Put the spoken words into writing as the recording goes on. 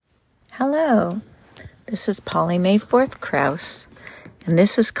Hello, this is Polly Mae Forth Krause, and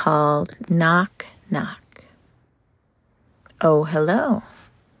this is called Knock Knock. Oh, hello.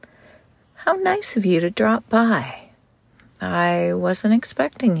 How nice of you to drop by. I wasn't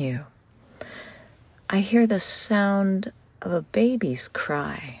expecting you. I hear the sound of a baby's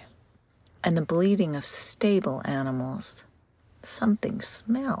cry and the bleating of stable animals. Something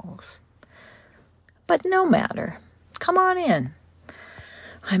smells. But no matter. Come on in.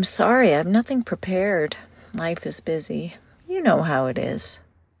 I'm sorry, I've nothing prepared. Life is busy. You know how it is.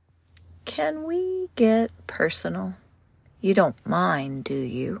 Can we get personal? You don't mind, do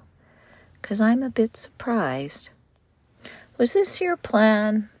you? 'Cause I'm a bit surprised. Was this your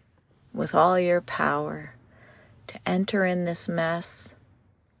plan, with all your power, to enter in this mess,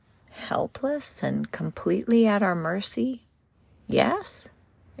 helpless and completely at our mercy? Yes,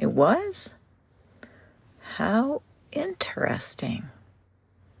 it was? How interesting.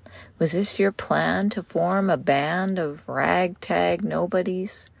 Was this your plan to form a band of ragtag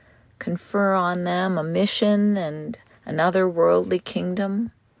nobodies, confer on them a mission and another worldly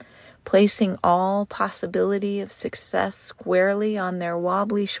kingdom, placing all possibility of success squarely on their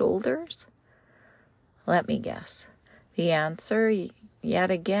wobbly shoulders? Let me guess. The answer, yet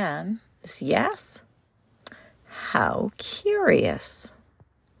again, is yes? How curious.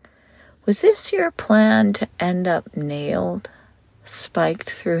 Was this your plan to end up nailed, spiked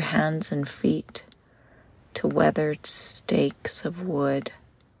through hands and feet to weathered stakes of wood,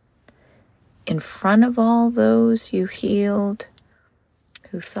 in front of all those you healed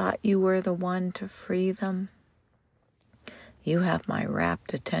who thought you were the one to free them? You have my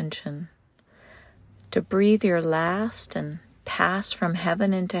rapt attention. To breathe your last and pass from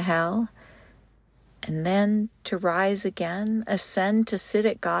heaven into hell, and then to rise again, ascend to sit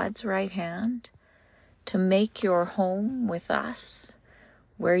at God's right hand, to make your home with us,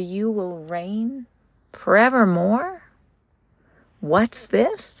 where you will reign forevermore? What's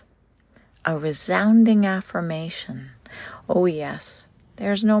this? A resounding affirmation. Oh yes,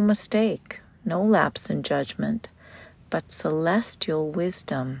 there's no mistake, no lapse in judgment, but celestial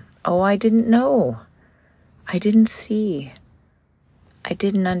wisdom. Oh, I didn't know. I didn't see. I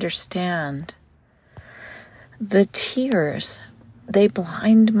didn't understand. The tears, they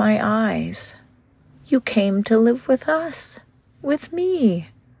blind my eyes. You came to live with us, with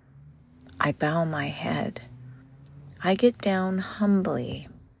me. I bow my head. I get down humbly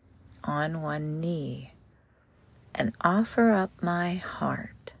on one knee and offer up my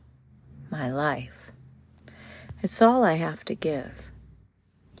heart, my life. It's all I have to give.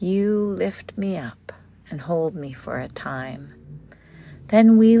 You lift me up and hold me for a time.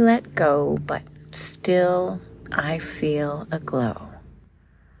 Then we let go, but still I feel a glow.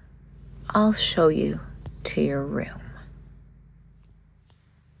 I'll show you to your room.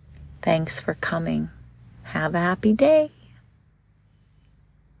 Thanks for coming. Have a happy day.